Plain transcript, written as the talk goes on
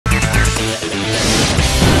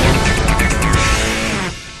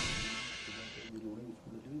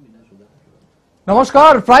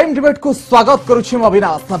नमस्कार prime debate को स्वागत करुछि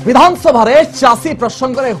अविनाश। विधानसभा रे चासी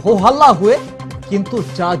प्रसंग रे होहल्ला हुए किंतु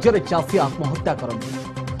राज्य रे चासी आत्महत्या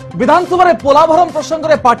करନ୍ତି। विधानसभा रे पोलाभरम प्रसंग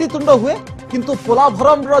रे पाटितुंड हुए किंतु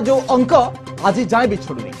पोलाभरम रो जो अंक आज जाए भी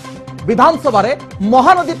छोड़ुनी। विधानसभा रे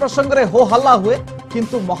महानदी प्रसंग रे होहल्ला हुए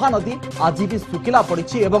किंतु महानदी आज भी सुकिला पड़ी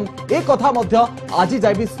एवं एक कथा मध्य आज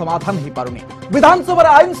जाए भी समाधान हो पारुनी। विधानसभा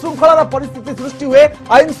आईन श्रृंखलार परिस्थिति सृष्टि हुए,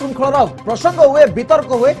 आईन श्रृंखलार प्रसंग हुए,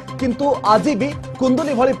 वितर्क हुए किंतु आज भी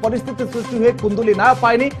कुंदुली भली परिस्थिति सृष्टि हुए। कुंदुली ना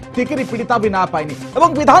पाइनी, टिकिरी पीड़िता भी ना पाइनी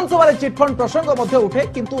एवं विधानसभा चिटफंड प्रसंग मध्य उठे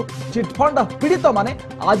किंतु चिटफंड पीड़ित माने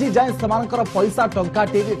आज जाए समानकर पैसा टंका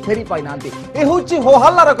फेरी पाई नांती। ए होची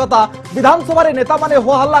होहल्लार कथा। विधानसभा नेता माने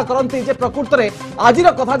होहल्ला करंती जे प्रकृत रे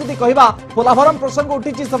आजिर कथा जदि कहिबा पोलाभरम प्रसंग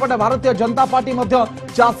उठिछि सेपटे भारतीय जनता पार्टी मध्य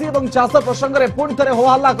चासी एवं चाष प्रसंग रे पुणी थरे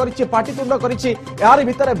होहल्ला करिछि, पाटितुंड करिछि। यार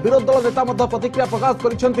भितर विरोधी दल नेता मध्य प्रतिक्रिया प्रकाश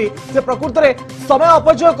करिसेंती जे प्रकृत रे समय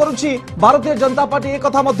अपचय करुछि भारतीय जनता पार्टी। एक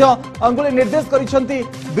कथा मध्य अंगुली निर्देश करिसेंती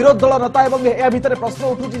विरोधी दल नेता एवं या भितर प्रश्न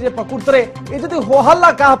उठुछि जे प्रकृत रे ए जदि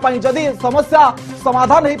होहल्ला काहा पई, जदि समस्या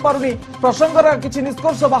समाधान हो पारुनी, प्रसंग रे किछि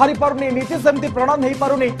निष्कर्ष बाहरी पारुनी, नीति समिति प्रणयन हो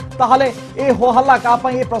पारुनी, ताहाले ए होहल्ला काहा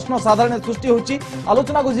पई ए प्रश्न साधारण सृष्टि होछि।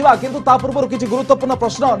 आलोचना को जीवा किंतु ता पूर्व किछि गुरुत्वपूर्ण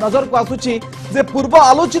प्रश्न नजर को आसुछि जे पूर्व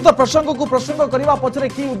आलोचित प्रसंग को प्रसंग करबा पछरे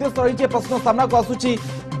की उद्देश्य रहिछि प्रश्न सामना को आसुछि।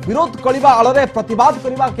 विरोध करबा आଳରେ प्रतिवाद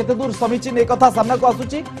करबा केते दूर समीचीन एक कथा सामना को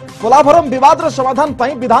आसुछि। पोलाभरम विवाद समाधान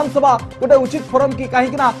पई विधानसभा गोटे उचित फोरम की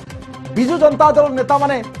कहीं ना विजु जनता दल नेता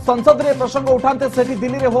माने संसद रे प्रसंग उठाते सेठी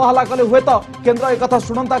दिल्ली रे होहल्ला कले हुए तो केंद्र एक कथा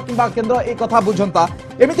सुनंता किंबा केंद्र एक कथा बुझंता।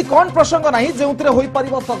 एमिति कोन प्रसंग नाही जेउतिरे होई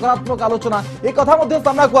परिबो सकारात्मक आलोचना एक कथा मध्ये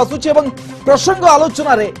सामना को आसुछि एवं प्रसंग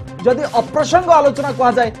आलोचना रे जदि अप्रसंग आलोचना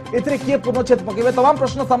कहा जाए एथिरे किए पूर्णछेद पकेबे तमाम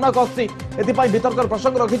प्रश्न सामना को आसुछि। एथि पई वितर्कर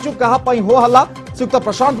प्रसंग रखिछु कहा पई होहल्ला। श्रीयुक्त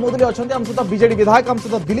प्रशांत मोदली अछंती, हम सहित बीजेडी विधायक, हम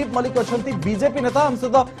सहित दिलीप मलिक अछंती बीजेपी नेता, हम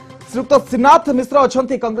सहित श्रीयुक्त श्रीनाथ मिश्र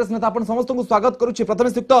अछंती कांग्रेस नेता। आपण समस्त को स्वागत करूछि। प्रथमे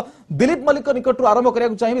श्रीयुक्त दिलीप मलिक निकटू आरंभ करिया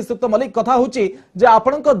चाहिए। श्रीयुक्त मलिक कथा होछि जे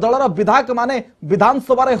आपनक दलर विधायक माने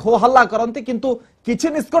विधानसभा रे होहल्ला करंती किंतु किछि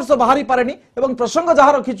निष्कर्ष बाहरी पारेनी एवं प्रसंग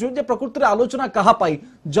जहा रखिछु जे प्रकृति रे आलोचना कहा पाई,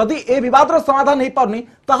 जदि ए विवाद रो समाधान हे पारनी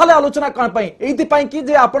ताहाले आलोचना कहां पाई, एथि पाई कि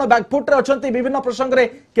जे आपण बैकफुट रे अछंती विभिन्न प्रसंग रे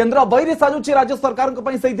केंद्र बैरी साजुछि राज्य सरकार को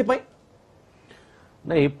पाई, सेथि पाई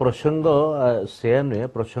नहीं प्रसंग से नुहे।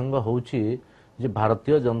 प्रसंग होछि जे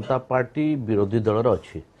भारतीय जनता पार्टी विरोधी दलर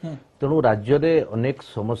अच्छी तेणु राज्य में अनेक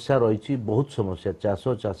समस्या रही, बहुत समस्या चाष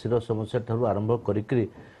चाषीर समस्या ठारू आरंभ करी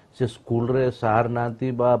से स्कूल रे सार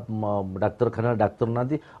नांती बा डाक्तरखाना डाक्तर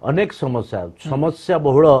नांती, अनेक समस्या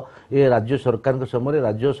बहुल ये राज्य सरकार के समय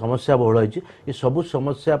राज्य समस्या बहुल होती। ये सबू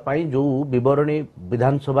समस्या पाई जो विवरणी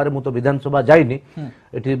विधानसभा मु तो विधानसभा जाइनी,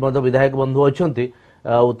 एठी विधायक बंधु अच्छी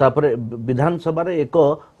तापर विधानसभा एक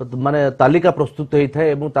माने तालिका प्रस्तुत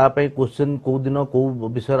होता है क्वेश्चन कौ दिन कौ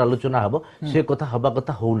विषय आलोचना हम से कथा हवा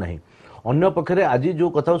कथा हो ना। अन्य पक्षे आज जो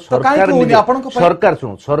कथा सरकार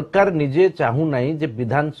शुण सरकार निजे चाहू ना जे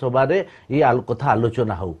विधानसभा ये कथा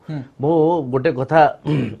आलोचना हो। मो गोटे कथा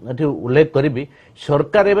उल्लेख करी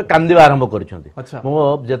सरकार एवं कांदिबा आरंभ कर।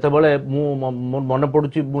 जितेबाला मन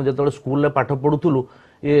पड़ुची जो स्कूल पाठ पढ़ुलु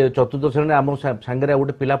ये चतुर्थ श्रेणी आम सांगे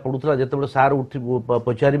गोटे पिला पढ़ुला जो सार उठी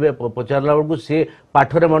पचारे पचारा बेलू सी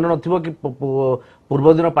पाठरे मन न कि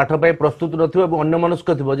पूर्व दिन पाठ प्रस्तुत नन्य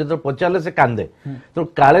मनस्क थो जो पचारे से कांदे तो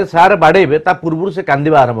काले सार बाड़े ता पूर्व से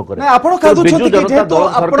कांदिबा आरंभ करे। बिजु जनता दल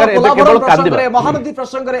सरकार केवल कांदिबा महानदी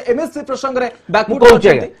प्रसंग रे एमएससी प्रसंग रे बैकफुट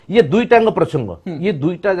ये दुईटांग प्रसंग, ये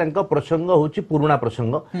दुईटा जांक प्रसंग होची पुराना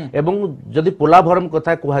प्रसंग एवं जदि पोलाभरम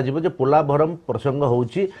कथा कह जे पोलाभरम प्रसंग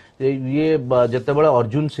होची ये जेतेबेले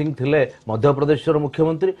अर्जुन सिंह थिले मध्य प्रदेश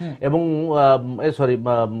मुख्यमंत्री एवं सॉरी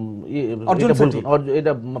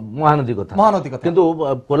महानदी कथा किंतु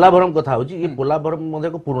पोलाभरम कथा होची ये पोलाभरम मध्ये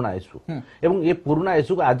को पुराना इशू एवं ये पुराना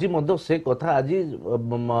इशू आज मध्ये से कथा आज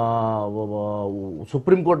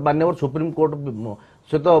सुप्रीम कोर्ट मान्यवर सुप्रीम कोर्ट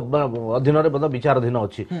से तो अधीन विचाराधीन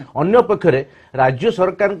अच्छी। अन्य पक्षरे राज्य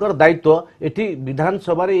सरकार दायित्व एटी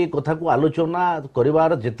विधानसभा ये कथा को आलोचना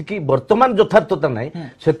करिवार जेतिकी वर्तमान यथार्थता नाही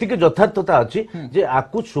सेतिकी यथार्थता अछि जे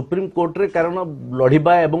आकु सुप्रीम कोर्ट रे कारण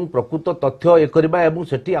लढिबा एवं प्रकृत तथ्य ए करिबा एवं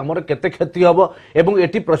सेठी हमर केते क्षति हबो एवं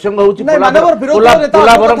एटी प्रसंग होछि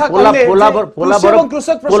पोलाभरम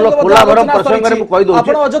प्रसंग रे कहि दउ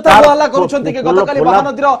आपण अजता हल्ला करूछंती कि गतकाली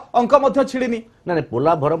महानदीर अंक मध्ये छिड़िनी ना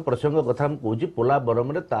पोलाभरम प्रसंग कथा हम कहूछि। पोलाभरम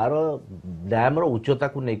पोलाभरम तार डैम उच्चता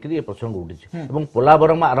को लेकर ये प्रसंग उठी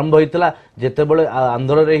पोलाभरम आरंभ होता जितेबले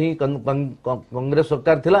आंध्र रे ही कांग्रेस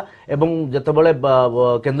सरकार थिला एवं जितेबले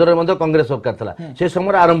केंद्र में कांग्रेस सरकार थिला से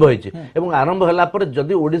समय आरंभ होइछि एवं आरंभ होला पर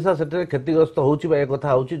जदि ओडिशा सेटे क्षतिग्रस्त होउछि बा ए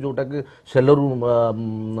कथा होउछि जोटा कि सिलर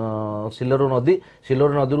नदी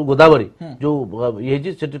रु गोदावरी जो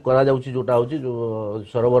ये सेठी करा जाउछि जोटा होउछि जो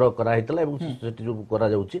सरोवर करा हितला एवं सेठी जो करा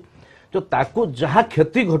जाउछि तो ताकू जहाँ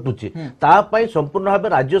क्षति घटुची संपूर्ण भाव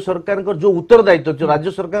राज्य सरकार जो उत्तरदायित्व अच्छे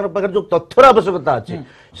राज्य सरकार पाखे जो तथ्यर आवश्यकता अच्छे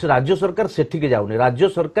से राज्य सरकार सेठिके जाऊनी राज्य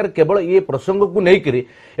सरकार केवल ये प्रसंग को लेकर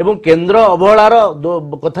एवं केंद्र अवहेलार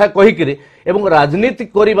कथा कहीकि एवं राजनीति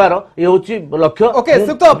करिवार ये होची लक्ष्य। ओके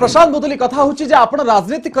सुक्त प्रशांत मुदुली कथा होची जे आपण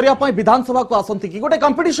राजनीति करिया पय विधानसभा को आसंती कि गोटे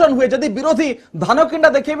कंपटीशन हुए जदि विरोधी धान किंडा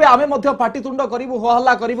देखिबे आमे मध्य पाटितुंड करिवु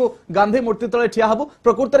होहल्ला करिवु गांधी मूर्ति तळे ठिया हबु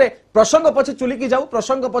प्रकृति रे प्रसंग पछे चुलिकी जाऊ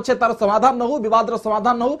प्रसंग पछे तार समाधान न हो विवादर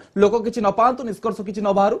समाधान न हो लोक किछि न पांतु निष्कर्ष किछि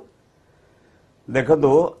न बाहरु। देखो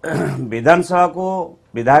विधानसभा को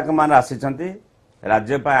विधायक मान आसीचंती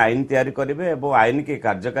राज्य पर आईन तैयारी करिवे एवं आईन के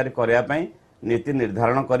कार्यकारी करिया पय नीति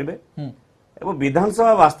निर्धारण करिवे एवं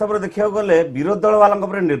विधानसभा वास्तव में देखा गले विरोधी दल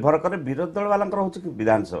वालों निर्भर करे विरोधी दल वालों हूँ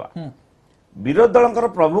विधानसभा विरोधी दल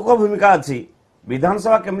प्रमुख भूमिका अच्छी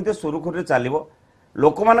विधानसभा केमिति सुरुखुरी चलो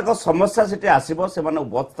लोक मान समस्या से आसब से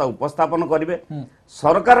उपस्थापन करेंगे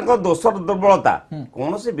सरकार दोष दुर्बलता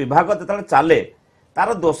कौन सी विभाग जो चले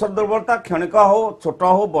तार दोष दुर्बलता क्षणिक हो छोट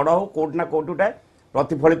हो बड़ हो कोटना कोट गोटे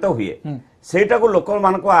प्रतिफलित हुए सेटा को लोक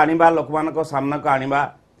मान आनिबा लोक मान सामना को आनिबा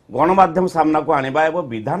गणमाध्यम सामना को आनिबा एवं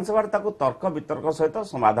विधानसभा तर्क वितर्क सहित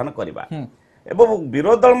समाधान करबा एवं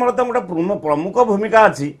विरोधी दल मतलब गोटे प्रमुख भूमिका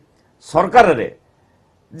अच्छी सरकार रे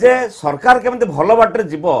जे सरकार केमती भल बाटे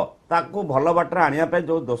जीव ताकू भल बाटे आनिया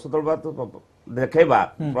जो दोष देखा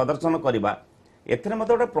प्रदर्शन करबा एथिरे मते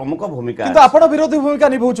गोटे प्रमुख भूमिका किंतु आपण विरोधी भूमिका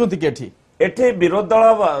निभाउछंती केठी एठी विरोधी दल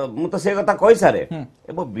मु तो से कथा कहि सारे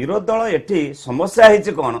एवं विरोधी दल एठी समस्या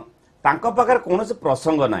हिची कोन तांको पाखर कोनोसी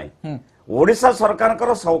प्रसंग नाही ओडिशा सरकार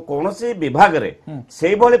कौन सी विभाग रे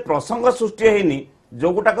से भली प्रसंग सृष्टि हैनी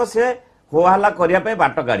जो गुटाक से होहल्ला करिया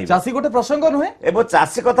बाट गाड़ी चासी गोटे प्रसंग नुहे एवं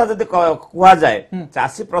चासी कथा जदि कुआ जाए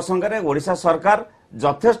चासी प्रसंग रे ओडिशा सरकार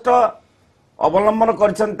यथेष्ट अवलंबन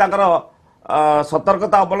करछन ताकर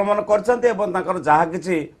सतर्कता अवलंबन करछन एवं ताकर जहा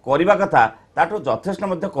किछि करिबा कथा ताटो यथेष्ट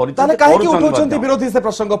मध्ये करिछन ताले काहे उठौछंती विरोधी से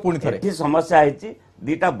प्रसंग पूर्ण थरे एठी समस्या हैछि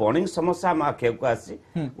दीटा बर्निंग समस्या हम आखे को आसी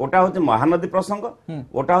गोटा होचे महानदी प्रसंग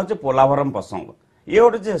गोटा होचे पोलाभरम प्रसंग ये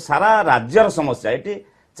गोटे सारा राज्यर समस्या एटी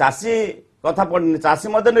चासी कथा पड़नी चासी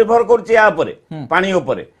मध्य निर्भर करुचे या उपरे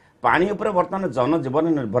पानी उपरे वर्तमान जनजीवन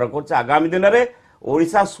निर्भर करुचे आगामी दिन में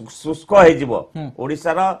ओडिशा शुष्क हो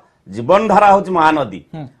ओडिशार जीवन धारा होची महानदी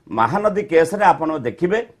महानदी केस रे आपण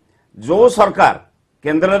देखिबे जो सरकार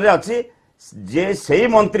केंद्र रे अछि जे सेही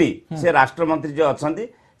मंत्री से राष्ट्र मंत्री जो अछंती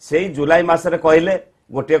सेही जुलाई मासरे कहले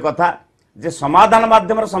गोटे कथा जे समाधान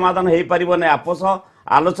माध्यम समाधान हो पार आपस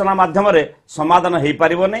आलोचना माध्यम समाधान हो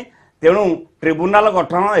पार तेणु ट्रिब्यूनाल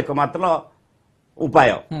गठन एकमात्र उपाय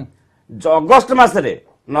अगस्ट मासरे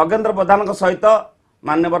नगेंद्र प्रधान सहित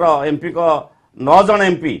माननीय एमपी को 9 जन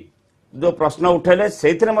एमपी जो प्रश्न उठेले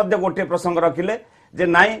से गोटे प्रसंग रखिले जे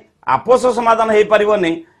नाई आपस समाधान हो पार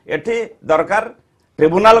एठी दरकार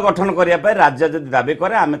ट्रिब्यूनाल गठन करने राज्य जदि दाबी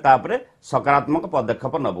करे आमे तापरे सकारात्मक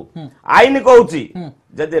पदक्षेप नबु आईन कहूची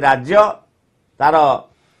जदि राज्य तार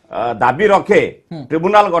दाबी रखे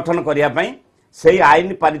ट्रिब्यूनाल गठन करने से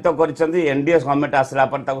आईन पारित करिसेंती एनडीए गवर्नमेंट आसला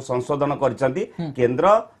पर ताको संशोधन करिसेंती केंद्र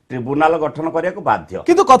ट्रिब्यूनाल गठन करिया को बाध्य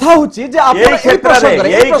किंतु कथा होची जे आपण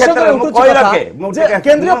एई क्षेत्र रे मु कहि रखे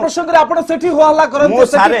केंद्रीय प्रसंग रे आपण सेठी होहल्ला करंते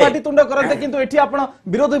सेठी पार्टी तुंड करंते किंतु एठी आपण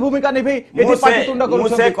विरोधी भूमिका नेबे एठी पार्टी तुंड करूछन मु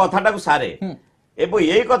से कथाटा को सारे एबो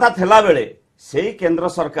यही कथा थेला बेले सेही केंद्र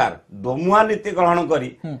सरकार दोमुहा नीति ग्रहण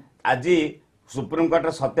करी आज सुप्रीम कोर्ट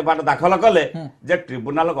रे सत्यपाठ दाखल कले जे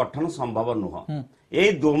ट्रिब्यूनाल गठन संभव नुह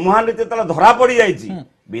यही दोमुहा नीति तले धरा पड़ी जाइछि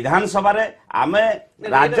विधानसभा रे आमे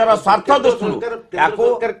राज्यर स्वार्थ दृष्टि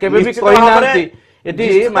याको केबे भी कहि नांती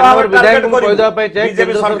एटी मानवर विधायक को कहि दवा पय चाहे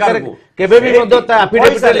केंद्र सरकार केबे भी मध्य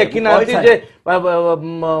एफिडेविट लेखि नांती जे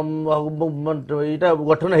इटा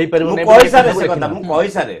गठन हेई परिबो नै कहि सारे से कथा मु कहि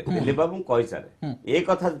सारे दिलीप बाबू कहि सारे ए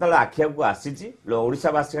कथा जतले आखिया को आसीची ओडिसा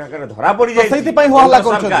वासी का धरा पड़ी जाय सेति पय होहल्ला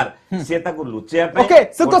सरकार से ताको लुचिया पे ओके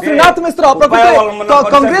सुतो श्रीनाथ मिश्र प्रकृति तो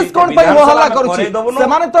कांग्रेस कोन पय होहल्ला करूची से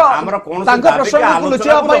माने तो तांको प्रसंग को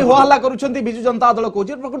लुचिया पय होहल्ला करूछंती बिजु जनता दल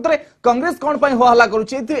कोची प्रकृति रे कांग्रेस कोन पय होहल्ला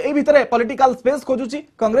करूची ए भितरे पॉलिटिकल स्पेस खोजुची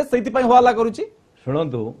कांग्रेस सेति पय होहल्ला करूची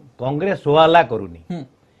शुणु कांग्रेस होहल्ला करूनी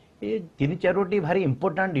ये 3-4टी भारी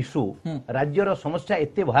इंपोर्टाट इश्यू राज्यर समस्या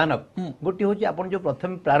एते भयानक गोटी हूँ आप जो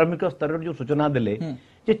प्रथम प्रारंभिक स्तर जो सूचना देले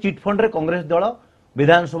जे चिटफंड रे कांग्रेस दल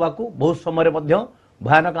विधानसभा को बहुत समय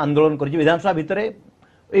भयानक आंदोलन कर विधानसभा भितर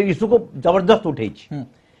इश्यू को जबरदस्त उठे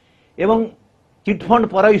एवं चिटफंड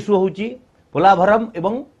पर इश्यू होची पोलाभरम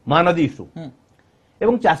एवं महानदी इश्यू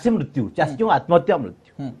एवं चाषी मृत्यु चाषी आत्महत्या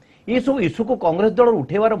मृत्यु ये सब इश्यू को कांग्रेस दल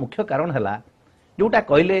उठेबार मुख्य कारण है जोटा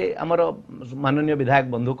कहले आमर माननीय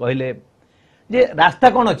विधायक बंधु कहले जे रास्ता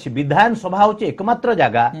कौन अच्छी विधानसभा हूँ एकमात्र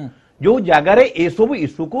जगह जो जगार ये सब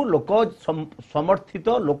इश्यू को लोक समर्थित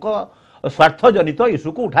लोक स्वार्थ जनित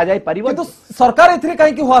इश्यू को उठा जाई पारिबो तो सरकार एथिरे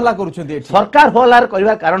काहे कि होहल्ला करूछन्ती एठी सरकार होहल्ला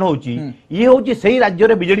करबा कारण होची ये होची सही राज्य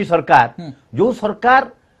रे बीजेडी सरकार जो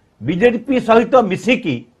सरकार बीजेपी सहित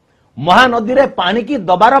मिसिकी महानदी रे पानी की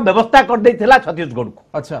दबार व्यवस्था कर देथिला छत्तीसगढ़ को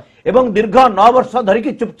अच्छा एवं दीर्घ 9 वर्ष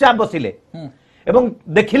धरिकी चुपचाप बसिले एवं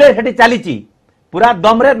देखिले सेठी चलीची पूरा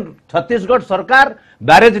दम रे छत्तीसगढ़ सरकार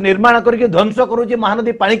बैरेज निर्माण करके ध्वंस करूची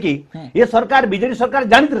महानदी पानी की ये सरकार बीजेडी सरकार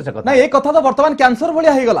जानिथिले सकत ना ये कथा तो वर्तमान कैंसर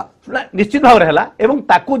भलिया हे गला निश्चित भाव हला एवं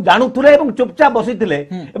ताकू जानुथुले एवं चुपचाप बसिथिले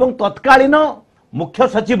एवं तत्कालीन मुख्य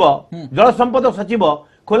सचिव जल संपद सचिव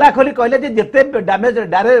खोला खोली कहले जे जेते डैमेज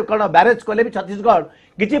डायरेक्ट कोन बैरेज कहले भी छत्तीसगढ़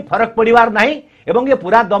किछि फरक पड़िवार नाही एवं ये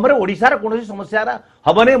पूरा दम रे ओडिसा रे कोनोसी समस्या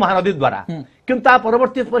हबने महानदी द्वारा किंतु ता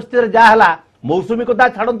परवर्ती परिस्थिति जा हला मौसुमी कथा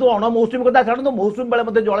छाड़ू अण मौसुमी कथा छाड़ू मौसुमी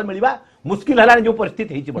बेले जल मिलवा मुस्किल है जो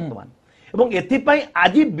परिस्थिति है बर्तमान एवं एथिपाई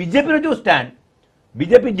आज बीजेपी जो स्टैंड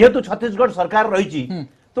बीजेपी जेहेतु छत्तीसगढ़ सरकार रही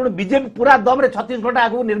तेणु बीजेपी पूरा दम रे छत्तीसगढ़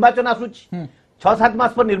आगु निर्वाचन आसुची 6-7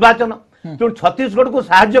 मास पर निर्वाचन तेणु छत्तीसगढ़ को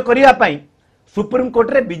साहाय्य करने सुप्रीम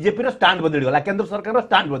कोर्ट रे बीजेपी स्टांड बदली गला केंद्र सरकार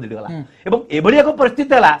स्टांड बदली गला एवं एभली एक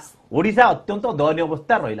परिस्थिति है ओडिशा अत्यंत दयनीय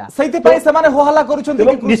अवस्था रहिला सहित सेमाने होहल्ला करूछन्ती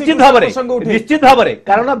निश्चित भाव रे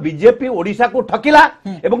कारण बीजेपी ओडिशा को ठकिला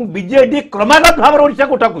एवं बीजेडी क्रमागत भाव रे ओडिशा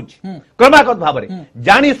को ठकुची क्रमागत भाव रे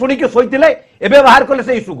जानी सुनी के सोइतिले एबे बाहर करले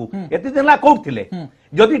से इशू को एति दिनला कोठ थिले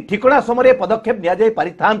जदि ठिकणा समय पदक्षेप निया जाय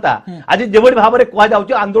पारि थांता आज जेबडी भाव रे कोहा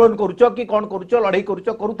जाउछ आंदोलन करूछ कि कोन करूछ लड़ाई करूछ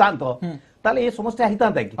करू थांतो ताले ये समस्या हिता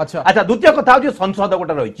कि अच्छा द्वितीय कथा हो संसद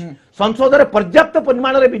गोटे रही संसद रे पर्याप्त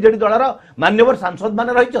परिमाण रे बीजेडी दलर मान्यवर सांसद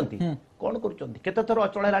माने रहिचंती कोन करूचंती केते थर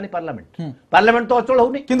अचल हेलानी पार्लियामेंट तो अचल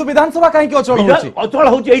होउनी किंतु विधानसभा काहे कि अचल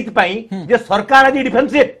होउची एथि पई जे सरकार आज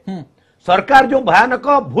डिफेंसिव सरकार जो भयानक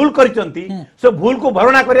भूल करिचंती से भूल को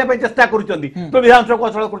भरणा करिया पे चेष्टा करूचंती तो विधानसभा को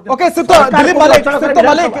अचल करूचंती ओके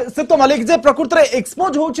सितो मालिक जे प्रकृति रे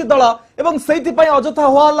एक्सपोज होउची दल एवं सेति पई अजथा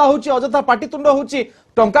होहल्ला होउची अजथा पाटितुंड होउची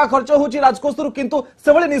टंका खर्च होउची राजकोषरु किंतु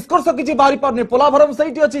सेबळे निष्कर्ष किछि बाहरी परनी पोलाभरम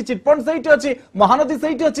सहित अछि चिटफंड सहित अछि महानदी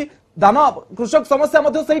सहित अछि दान कृषक समस्या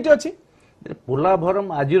मध्ये सहित अछि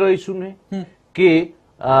पोलाभरम आजिर इश्यू ने कि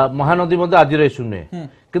महानदी मध्ये आजिर इश्यू ने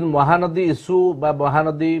किंतु महानदी इश्यू बा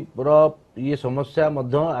महानदी रो ये समस्या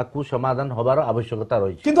मध्ये आकु समाधान होबार आवश्यकता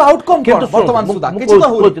रही किंतु आउटकम कोन वर्तमान सुधा किछि तो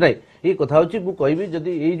होय नै ए कथा होची मु कहबी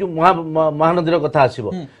जदी ए जो महानदी रो कथा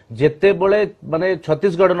आसीबो जेते बळे माने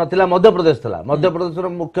छत्तीसगढ़ नथिला मध्य प्रदेश थिला मध्य प्रदेश रो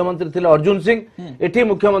मुख्यमंत्री थिले अर्जुन सिंह एठी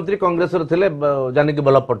मुख्यमंत्री कांग्रेस रो थिले जानकी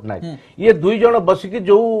बल्लभ पटनायक ये दुई जण बसिकी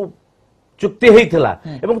जो चुक्ति हेइथिला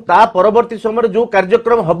एवं ता परवर्ती समय जो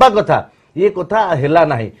कार्यक्रम हबा कथा ये कथा हेला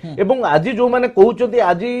नाही एवं आज जो माने कहउचंती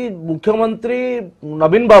आज मुख्यमंत्री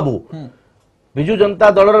नवीन बाबू बिजू जनता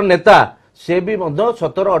दलर नेता से भी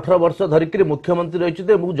 17-18 वर्ष धरिक मुख्यमंत्री रही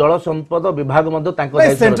जल संपद विभाग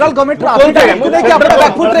सेंट्रल गवर्नमेंट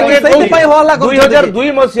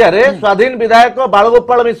 2002 मसीह स्वाधीन विधायक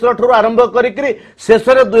बालगोपाल मिश्र ठूर आरंभ कर शेष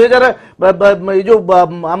 2000 जो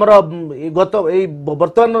आमर गत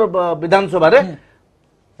वर्तमान विधानसभा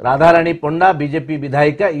राधाराणी पंडा बीजेपी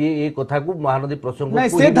विधायिका ये कथा को महानदी प्रसंग नहीं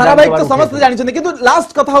से धारावाहिक तो समस्त जानि किंतु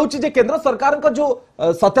लास्ट कथा होची जे केंद्र सरकार का जो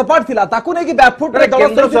सत्यपाठ थिला ताकू नै कि बैकफुट रे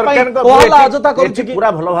केंद्र सरकार को होहल्ला अजता करूची पूरा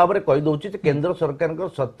भलो भाबरे कहि दोची जे केंद्र सरकार को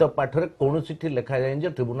सत्यपाठ रे कोनोसी ठी लिखा जाय जे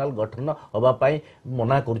ट्रिब्यूनल गठन होबा पई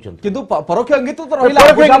मना करूचंती किंतु परोक्ष इंगित तो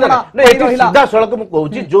रहिला नहीं सीधा सड़क मु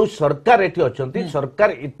कहूची जो सरकार एठी अछंती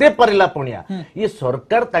सरकार इते परिला पणिया ये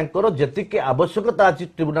सरकार तांकर जेति के आवश्यकता अछि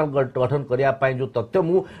ट्रिब्यूनल गठन करिया पई जो तथ्य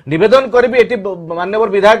मु निवेदन करी एटी मान्यवर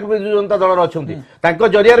विधायक जनता दल अच्छा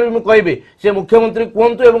जरिया भी मुझे से मुख्यमंत्री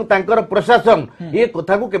कहतु एवं तांकर प्रशासन ये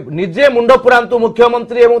कथा को निजे मुंड पुरांतु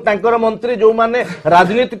मुख्यमंत्री एवं मंत्री जो माने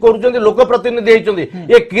राजनीति कर लोक प्रतिनिधि होती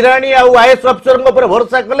ये किराणी आईएएस अफिसर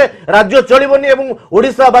भरोसा कले राज्य चलबनी एवं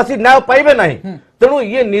ओडिशावासी न्याय पाइबे ना तेणु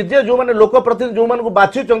ये निजे जो माने लोक प्रतिनिधि जो माने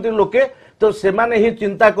बाछी लोके तो सेमाने ही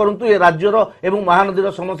चिंता करंतु ये राज्यर एवं महानदीर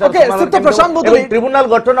समस्या ट्रिब्यूनल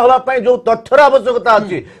गठन होबा पई जो तथ्यर आवश्यकता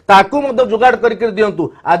अछि ताकू मध्य जुगाड़ करके दियंतु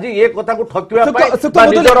आज ये कथा को ठकिबा पई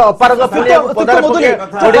निजर अपारग पुलिया पदार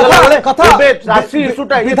पड़ी गला बेले चासी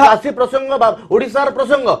इशूटा ये चासी प्रसंग ओडिसार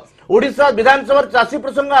प्रसंग ओडिशा विधानसभा चासी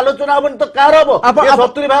प्रसंग आलोचना हबन तो कार हबो ये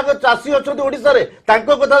 70 भाग चासी अछथि ओडिसा रे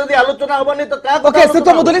तांको कथा यदि आलोचना हबनी तो का ओके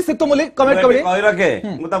सितो मुदुली कमेंट कबे कहि रखे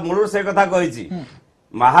मु त मूलर से कथा कहिछि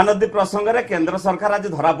महानदी प्रसंग रे केंद्र सरकार आज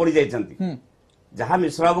धरा पड़ी जाइछंती जहां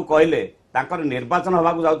मिश्र बाबू कहले तांकर निर्वाचन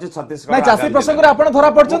होबाकू जाउची छत्तीसगढ़ नहीं चासी प्रसंग रे आपण धरा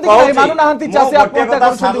पड़छंती कि नहीं मानु नाहंती चासी आत्महत्या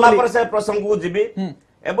करछंती सारला पर से प्रसंग को जिबी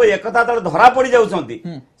एबो एकता तळे धरा पड़ी जाउछंती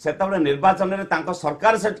सेतबळे निर्वाचन रे तांकर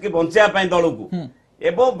सरकार सेट के बंचिया पई दळ को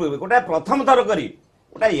एबो गोटा प्रथम थर करी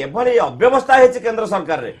गोटा एभली अव्यवस्था हेछि केंद्र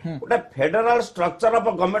सरकार रे गोटा फेडरल स्ट्रक्चर ऑफ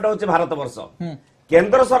गवर्नमेंट होछि भारत वर्ष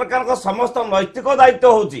केंद्र सरकार को समस्त नैतिक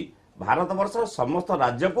दायित्व होछि भारत वर्ष समस्त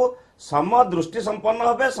राज्य को सम दृष्टि संपन्न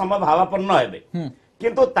हेबे सम भावापन्न हेबे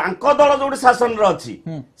किंतु तांको दल जोडी शासन रे अछि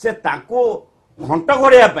से तांको घंट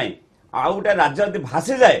घोड़िया पई आ गोटे राज्य यदि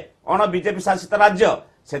भासी जाए अण बीजेपी शासित राज्य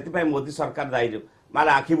सेति पई मोदी सरकार दायी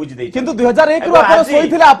मारे आखि बुझी देछि किंतु 2001 रु आपण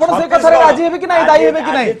सोइथिले आपण से कथारे राजी हेबे कि नाही दायी हेबे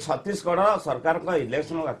कि नाही छत्तीसगढ़ सरकार को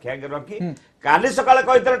इलेक्शन आख्या के रखी काली सकाळे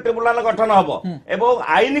कहितले ट्रिब्यूनल गठन हबो एवं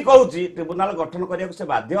आईन कहूची ट्रिब्यूनल गठन करिया से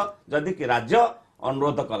बाध्य जदि कि राज्य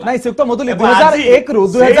अनुरोध कला नहीं सिक्त मुदुली 2001 रु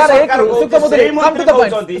सिक्त Muduli come to the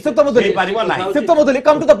point सिक्त Muduli सिक्त Muduli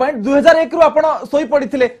come to the point 2001 रु आपण सोई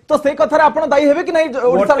पडिथिले तो से कथारे आपण दायी हेबे कि नाही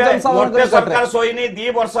ओडिसा जनसाधारण सरकार सोईनी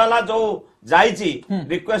 2 वर्ष हला जो जाईची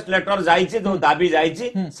रिक्वेस्ट लेटर जाईची जो दाबी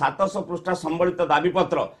जाईची 700 पृष्ठ संबलित दाबी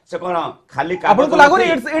पत्र से कोन खाली आपण को लागो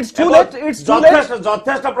इट्स टू लेट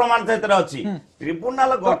यथेष्ट प्रमाण क्षेत्र अछि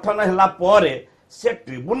ट्रिब्यूनल गठन हला परे से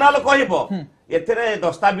ट्रिब्यूनल कहिबो एथरे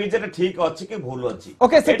दस्तावेज रे ठीक अछि कि भूल अछि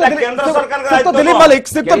ओके एटा केंद्र सरकार का सिक्त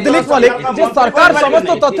दिलीप मालिक जे सरकार समस्त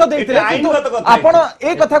तथ्य देथिले किंतु आपण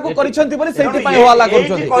ए कथा को करिसंती बोली सेति पय हवाला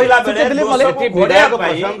करछंती सिक्त दिलीप मालिक विधायक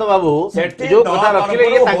प्रशांत बाबू जो कथा रखिले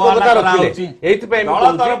ये ताको कथा रखिले एति पय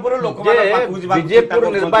हम कहूची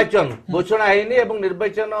बीजेपी निर्वाचन घोषणा हैनी एवं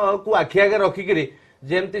निर्वाचन को आखि आगे रखि करी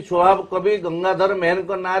जेमती स्वभाव कवि गंगाधर मेहन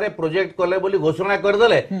को नारे प्रोजेक्ट कले बोली घोषणा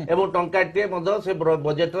करदेले एवं टंकाटिए मदो से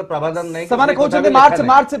बजेट रे प्रावधान नै समान कहउछंती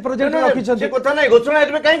मार्च प्रोजेक्ट रखिछंती कथा नै घोषणा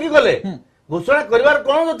एतबे काहे की गले घोषणा करिवार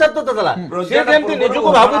कोन यथार्थता तला से जेमती निजु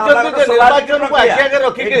को भाबुछंती जे निर्वाचन को आखि आगे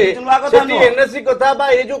रखि के सेठी एनएससी कथा बा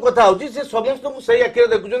ए जो कथा होची से समस्त को सही आखि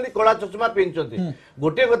देखुछंती कळा चश्मा पिनछंती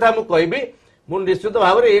गोटे कथा मु कहबी मु निश्चित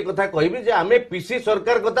भाव में ये कथा कहबी जे आमे पीसी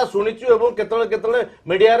सरकार कथा सुनिचु एवं केतले केतले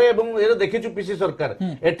मीडिया रे एवं ए देखिचु पीसी सरकार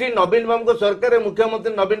एठी नवीन बाबू को सरकार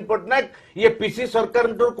मुख्यमंत्री नवीन पटनायक ये पीसी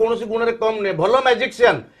सरकार कोनोसी गुण रे कम ने भलो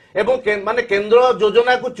मैजिशियन एवं माने केंद्र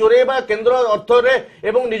योजना को चोरेबा केंद्र अर्थ रे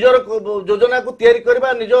एवं निजर योजना को तयारी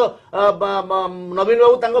करबा निज नवीन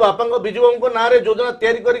बाबू तांको बापांको बिजू बाबू को नारे योजना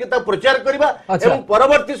तयारी करके ता प्रचार करबा एवं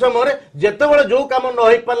परवर्ती समय रे जेतेबेले जो काम न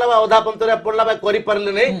होई परला बा आधा पंतरिया पड़ला बा करि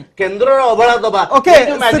परले नै केंद्र रो अवहेला दबा ओके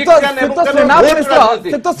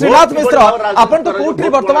सितो श्रीनाथ मिश्र आपण तो कोठी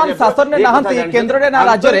वर्तमान शासन ने नाहंती केंद्र रे ना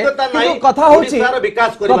राज्य रे किंतु कथा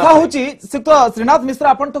होची सितो श्रीनाथ मिश्र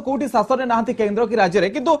आपण तो कोठी शासन ने नाहंती केंद्र की राज्य रे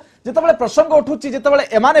किंतु जेतेबेले प्रसंग उठुची जेतेबेले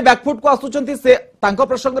एमाने बैकफुट को आसुचंती से तांको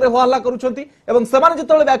प्रसंग रे होहल्ला करूचंती एवं सेमाने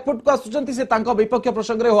जेतेबेले बैकफुट को आसुचंती से तांको विपक्ष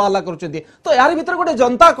प्रसंग रे होहल्ला करूचंती तो यार भीतर गोटे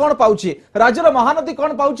जनता कोन पाउची राज्यर महानदी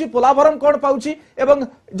कोन पाउची पोलाभरम कोन पाउची एवं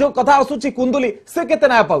जो कथा आसुची कुंदुली से केते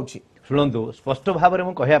ना पाउची शुणु स्पष्ट भाव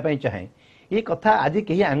में कहया पई चाहे ये कथा आज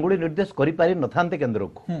कहीं आंगुली निर्देश करि पारि नथांते केंद्र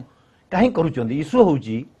को काहे करूचंती इशू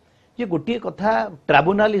होउची जे गोटे कथा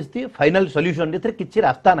tribunal is the final solution जेथे किछि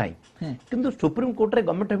रास्ता नाही किंतु सुप्रीम कोर्ट रे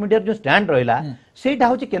गवर्नमेंट ऑफ इंडिया जो स्टैंड रहिला सेटा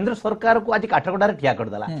होची केंद्र सरकार को आज काठगडा रे ठिया कर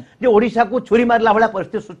देला जे ओडिसा को छुरी मारला भला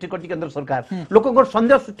परिस्थिति सृष्टि करची केंद्र सरकार लोकंकर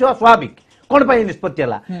संदेह सृष्टि हुआ स्वाभाविक कोन पई निष्पत्ति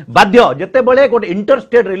हला बाध्य जेते बेले गोटे इंटर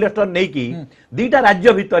स्टेट रिलेशन नै की दीटा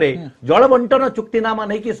राज्य भितरे जल बंटन चुक्तिनामा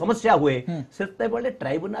नै की समस्या हुए सेते बेले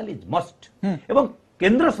ट्रिब्यूनल इज मस्ट एवं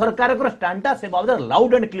केंद्र सरकार को स्टैंडा से बाबद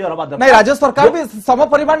लाउड एंड क्लियर होबा नहीं राज्य सरकार भी सम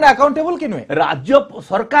परिमाण में अकाउंटेबल कि नुए राज्य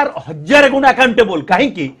सरकार हजार गुण अकाउंटेबल काहे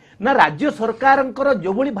की ना राज्य सरकार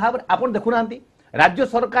जो भली भाव आपण देखुनांती राज्य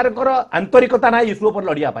सरकार आंतरिकता ना इश्यू पर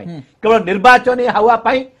लड़िया केवल निर्वाचन हावा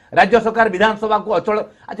राज्य सरकार विधानसभा को अचल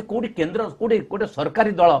अच्छा कोडी केंद्र कोडी कोटे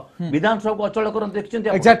सरकारी दल विधानसभा को अचल करन देखछन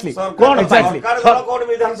एग्जैक्टली कोन एग्जैक्टली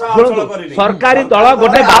सरकारी दल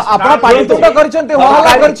गोटे आपण पारितोड करछन्ते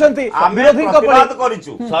होहल्ला करछन्ते विरोधी को प्रतिवाद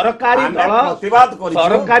करिछु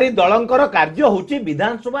सरकारी दलंकर कार्य होची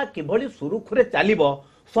विधानसभा केभली सुरुखुरे चालिबो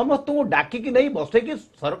समस्त को डाकी की नहीं बसे की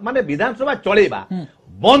माने विधानसभा चलेबा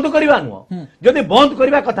बंद करबा नु जदि बंद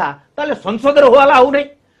करबा कथा ताले संसद रे होहल्ला हो नै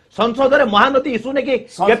संसद रे महानदी इशू ने कि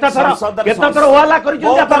केता थर होहल्ला करि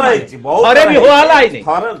अरे भी होहल्ला आइ नै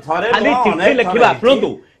खाली चिट्ठी लिखिबा सुनतु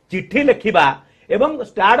चिट्ठी लिखिबा एवं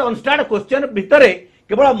स्टार्ट अनस्टार्ट क्वेश्चन भितरे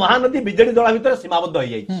केवल महानदी बिजेडी दल भितरे सीमाबद्ध हो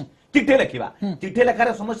जाई चिट्ठी लिखिबा चिट्ठी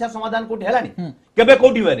लेखारे समस्या समाधान कोठी हलानी केबे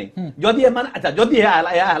कोठी होनी जदि एमान अच्छा जदि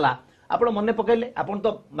या हला आपण मने पकैले आपण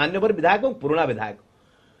तो मान्यवर विधायक पुराना विधायक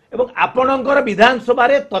एवं आपणकर विधानसभा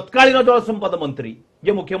रे तत्कालीन जल संपद मंत्री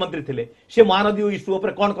जे मुख्यमंत्री थिले से महानदी इश्यू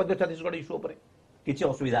ऊपर कोन करदे छत्तीसगढ़ इश्यू ऊपर किछि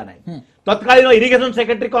असुविधा नाही तत्कालीन इरिगेशन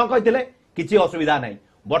सेक्रेटरी कोन कहथिले किछि असुविधा नाही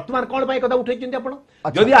वर्तमान कोन पई कथा उठैछन्ती आपण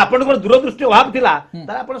जदि आपनकर दूरदृष्टि अभाव थिला त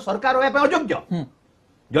आपण सरकार होय पय अयोग्य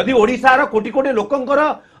जदि ओडिसा रो कोटी कोटी लोकंकर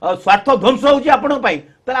स्वार्थ ध्वंस होउची आपण पई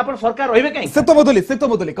त आपण सरकार होइबे काई सिक्त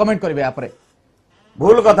मुदुली कमेंट करिवे आपरे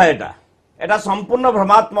भूल कथा एटा संपूर्ण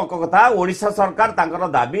भ्रमात्मक कथा ओडिशा सरकार तांकर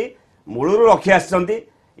दाबी मूलरू रखी आछन्ती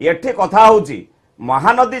एठी कथा होउची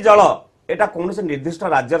महानदी जल एटा कौन से निर्दिष्ट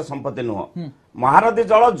राज्यर संपत्ति नुह महानदी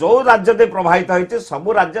जल जो राज्य दे प्रभावित होइते सब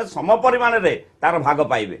राज्य सम परिमाण रे तार भाग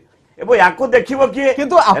पाइबे एबो याको देखिबो किए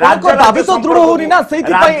किंतु आपनको दाबी तो दृढ़ होनी ना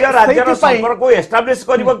सेति राज्य राज्यर संपर्क को एस्टैब्लिश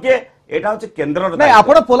करबो किए एटा होचे केंद्र नै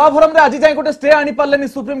आपण पोलाभरम रे आज जाय गोटे स्टे आनी पारलेनी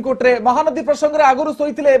सुप्रीम कोर्ट रे महानदी प्रसंग रे आगुरु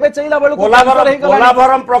सोइतिले एबे चैला बेलु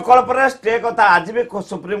पोलाभरम प्रकल्प रे स्टे कथा आज भी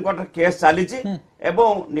सुप्रीम कोर्ट केस चलीची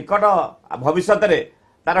एवं निकट भविष्य रे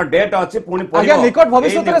तार डेट अछि पुनी आज्ञा निकट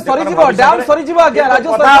भविष्य रे सरी जीवो डैम सरी जीवो आज्ञा राज्य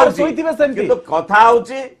सरकार सोइतिबे सेमति किंतु कथा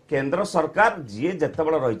होछि केंद्र सरकार जे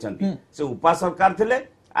जत्तबळ रहिचंती से उपा सरकार थिले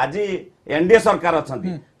आज एनडीए सरकार अछंती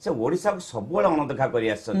से ओडिसा को सबबळ अनदेखा करि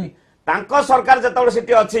आछंती तांको सरकार जत्तबळ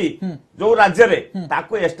सिटी अछि जो राज्य रे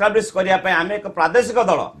ताको एस्टैब्लिश करिया पय आमे एक प्रादेशिक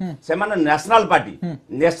दल से माने नेशनल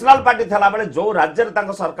पार्टी थला बेले जो राज्य रे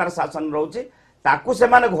तांको सरकार शासन रहउछि ताकू से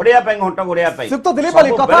माने घोड़िया पे घंट घोड़िया पे सिर्फ तो दिलीप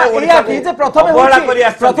वाली कथा एया कि जे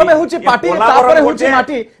प्रथमे होची पार्टी तापरे होची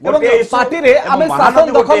माटी एवं पार्टी रे आमे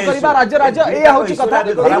शासन दखल करिबा राज्य एया होची कथा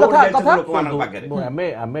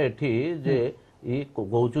आमे एठी जे ई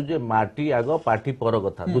कहूछु जे माटी आगो पार्टी पर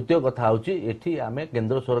कथा द्वितीय कथा होची एठी आमे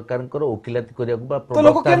केंद्र सरकार को ओकिलाती करिया बा तो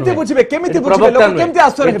लोक केमति बुझिबे लोक केमति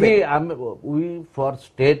आश्चर्य हेबे आमे वी फॉर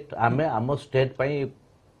स्टेट आमे आम स्टेट पई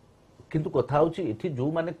किंतु कथा होची एठी जो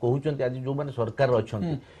माने कहउचंती आज जो माने सरकार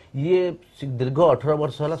अछंती ये दीर्घ 18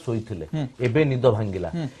 वर्ष हला सोइथिले एबे निद भांगिला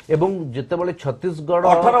एवं जेते बेले छत्तीसगढ़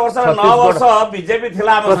 18 वर्ष 9 वर्ष बीजेपी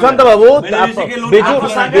थिला प्रशांत बाबू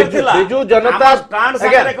बिजू जनता स्टैंड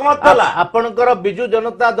संगे एकमत थला आपनकर बिजू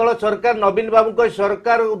जनता दल सरकार नवीन बाबू को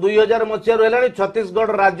सरकार 2000 मसिया रहलानी छत्तीसगढ़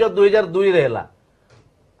राज्य 2002 रे हला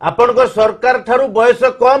आपनकर सरकार थारु बयस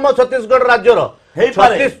कम छत्तीसगढ़ राज्य रो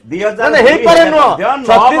छत्तीसगढ़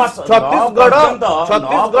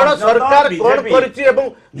सरकार कोन करिछि एवं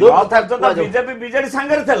जो बीजेपी बीजेडी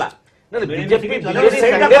संगे थला बीजेपी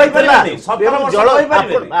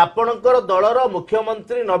आपनकर दलर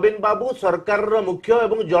मुख्यमंत्री नवीन बाबू सरकार रो मुख्य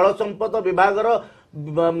एवं जल संपद विभाग रो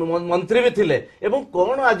मंत्री भी थिले एवं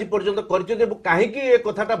कोन आज पर्यंत करछि कहीं ए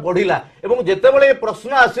कथाटा बढ़िला एवं जेतेबेले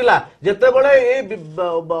प्रश्न आसिला जेतेबेले ए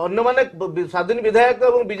अन्य माने स्वाधीन विधायक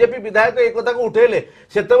एवं बीजेपी विधायक ए कथा को उठेले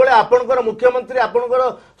सेतेबेले आपनकर मुख्यमंत्री आपनकर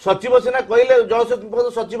सचिव सेना कहले जल संपद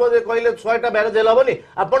सचिव कहले 100टा बैरेज हेलबनी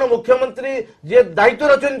आपन मुख्यमंत्री जे दायित्व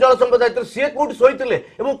रचन जल संपद दायित्व से कोट सोइतिले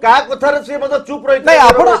एवं का कथा रे से मत चुप रहिते नै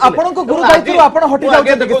आपन को गुरु दायित्व आपन हटि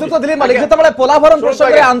जाउछन किशोर दिली मालिक जेतेबेले पोलाभरम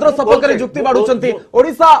प्रसंग रे आंध्र सपक्ष रे जुक्ति बाडुछंती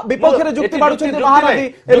ओडिसा विपक्ष रे जुक्ति बाडुछंती महानदी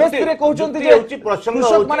एमएसपी रे कहउछंती जे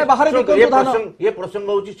कृषक माने बाहर बिकंतु धान ये प्रसंग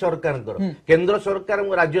होउची सरकारकर केंद्र सरकार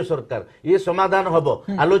और राज्य सरकार ये समाधान हबो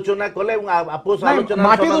आलोचना कले आपोस आलोचना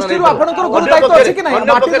माटी दृष्टि रो आपनकर गुरु दायित्व अछि कि नै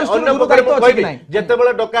माटी दृष्टि रो गुरु दायित्व अछि कि नै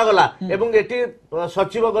जेतेबेले डका गला एवं एठी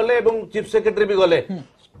सचिव गले एवं चीफ सेक्रेटरी भी गले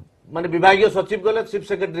माने विभागीय सचिव गले चीफ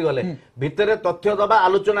सेक्रेटरी गले भितरे तथ्य दबा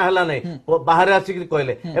आलोचना हला नै बाहर आसी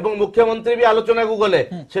कहले एवं मुख्यमंत्री भी आलोचना को गले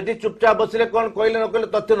सेठी चुपचाप बसिले कोन कहले न कहले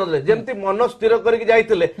तथ्य न दे जेंति मन स्थिर करके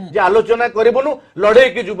जाइतिले जे आलोचना करबनु लड़े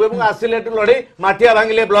की जुब एवं आसिले लड़े माठिया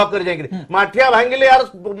भांगिले ब्लॉक कर जाइकरी माठिया भांगिले यार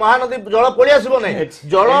महानदी जल पळि आसीबो नै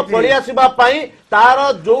जल पळि आसीबा पई तार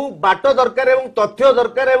जो बाट दरकार एवं तथ्य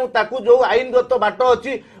दरकार एवं ताकू जो आईनगत बाट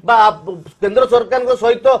अछि बा केंद्र सरकार को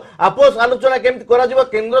सहित आपोस आलोचना केमति करा जिवो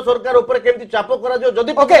केंद्र सरकार ऊपर केमति चाप करा जो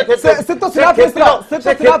जदी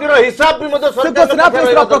हिसाब भी मते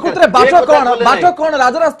सरकार प्रकृत रे बाट कोन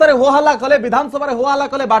राजरास्ता रे होहल्ला कले विधानसभा रे होहल्ला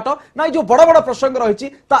कले बाट नै जो बड़ बड़ प्रसंग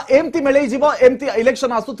रहिछि ता एमति मेलै जिवो एमति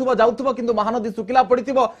इलेक्शन आसुथबो जाउथबो किंतु महानदी सुकिला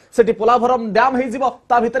पडिथिबो सेठी पोलाभरम डैम हेइ जिवो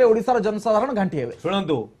ता भितरे ओडिसा रो जनसाधारण घांटी हेबे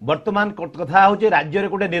सुनंतु वर्तमान कथा हो राज्य रे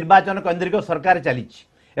गोटे निर्वाचन केंद्रिक सरकार चली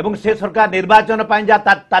एवं से सरकार निर्वाचन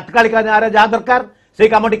तात्कालिक जहाँ दरकार से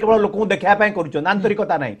कम केवल लोक देखा कर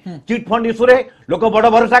आंतरिकता ना चिट फंड इश्यू रे लोक बड़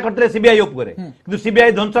भरोसा करते सीबीआई उपर कि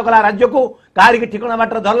सीबीआई ध्वंस कला राज्य को कहार की ठिकाना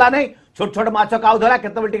बाटर धरला नहीं छोट छोट माछ काउ धरा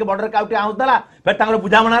केते बॉर्डर काउटी आउतला फिर तांगर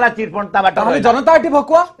बुझामणा चिट फंड ता बाटर जनता एठी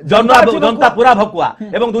भकुआ जनता पूरा भकुआ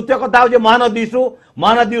एवं द्वितीय कथा हो महानदी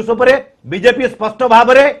इश्यू पर बीजेपी स्पष्ट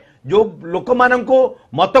भाव में जो लोक माननको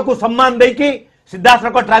मत को सम्मान देकी सीधा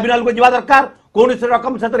सड़क ट्राइब्यूनल को जीवा दरकार कौन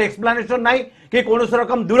रकम से एक्सप्लेनेशन नहीं कि कौन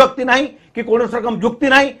रकम दुरक्ति नहीं कि कौन रकम जुक्ति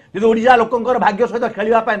नहीं जो ओडिशा लोकंकर भाग्य सहित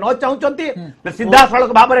खेलिबा पाए न चाहूचंती सीधा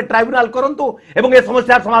सड़क भाव में ट्राइब्यूनल करंतु एवं ए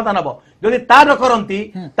समस्या समाधान हबो जदि ता न करंती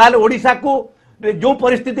ताले ओडिशा को जो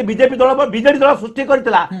परिस्थिति बीजेपी दल बीजेडी दल सृष्टि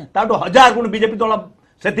करथिला ताटो 1000 गुण बीजेपी दल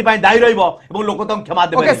सेति पय दायी रहइबो एवं लोक तो क्षमा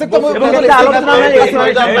देबे ओके, सिक्को एवं मुद्दे केते आलोचना में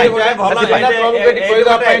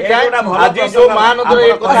आज जो महानगर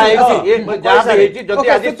एक कथा हेछि एक जहाँ भी हेछि जदि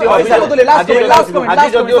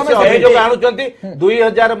आज जदि अभियोग आणुचंती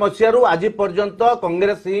 2000 मसियारू आज पर्यंत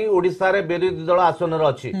कांग्रेस ही ओडिसा रे विरोधी दल आसन रे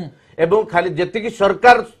अछि एवं खाली जेतिकी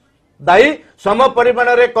सरकार दायी सम परिमाण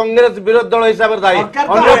रे कांग्रेस विरोधी दल हिसाब रे दायी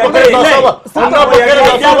अन्य पक्षे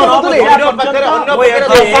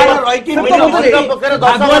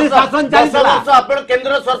 10 वर्ष आपण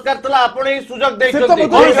केंद्र सरकार तला आपण ही सुजोग दैछथि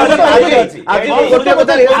आज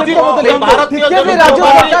भारतीय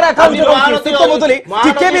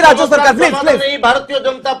भारतीय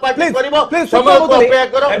जनता पार्टी करिवो समय को अपेक्षा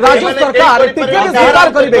करो राज्य सरकार टिके भी स्वीकार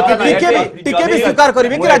करिवे कि टिके भी स्वीकार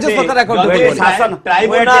करिवे कि राज्य सरकार अकाउंट शासन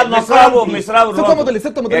ट्राइब्यूनल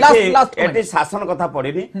एटी शासन कथा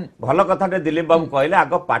पड़िनी भल कथा दिलीप बाबू कहले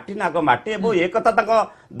आग पार्टी ना आग माटी एवं ए कथा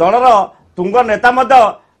दलर तुंग नेता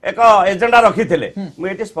एक एजेंडा रखी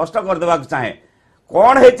मुझे स्पष्ट करदेवा चाहे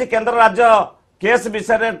कौन है केंद्र राज्य केस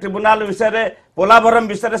विषय ट्रिब्यूनल विषय पोलाभरम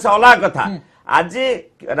विषय से अलग कथा आज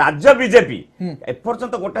राज्य बीजेपी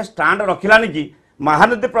एपर्यंत गोटे स्टाण्ड रखिलानी कि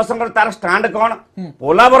महानदी प्रसंग तार स्टाण्ड कौन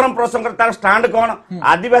पोलाभरम प्रसंग तार स्टाण्ड कौन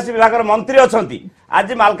आदिवासी विभाग मंत्री अच्छा आज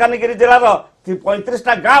मालकानगिरी जिलार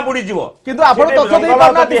 35टा गाँ बुड़ी जीवो किंतु आपण तथ्य देई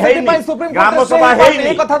पाना सेति पई सुप्रीम ग्राम सभा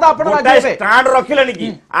हेई कथा तो आपण राज्य में स्टाण्ड रखिलेनी कि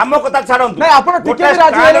आम कथा छाडंतु नहीं आपण टिके भी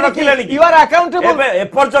राज्य रखिलेनी कि यू आर अकाउंटेबल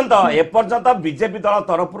एपर्यंत बीजेपी दल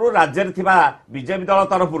तरफरु राज्य रे थिबा बीजेपी दल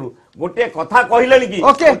तरफरु गोटे कथा कहिलेनी कि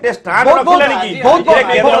गोटे स्टाण्ड रखिलेनी कि बहुत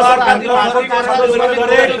केंद्र सरकार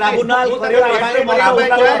ट्रिब्यूनल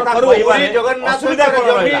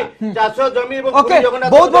ओके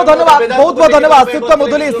बहुत बहुत धन्यवाद सिक्त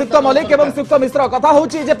मुदुली सिक्त मलिक एवं सिक्त मिश्र कथा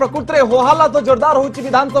होची जे प्रकृति रे होहाला तो जोरदार होची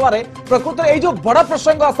विधानसभा रे प्रकृति रे ए जो बड़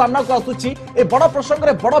प्रसंग सामना को आसुची ए बड़ प्रसंग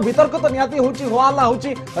रे बड़ वितर्क तो निहाती होची होहाला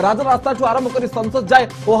होची राजरास्ता ठू आरंभ करी संसद जाय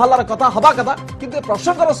होहालार कथा हबा कथा किंतु ए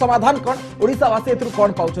प्रसंग रो समाधान कोन ओडिसा वासी एथु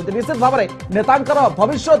कोन पाउछथि निश्चित भाव रे नेतांकर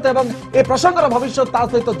भविष्य एवं ए प्रसंग रो भविष्य ता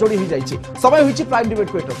सहित जोड़ी हो जाईची समय होईची प्राइम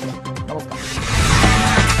डिबेट को एटक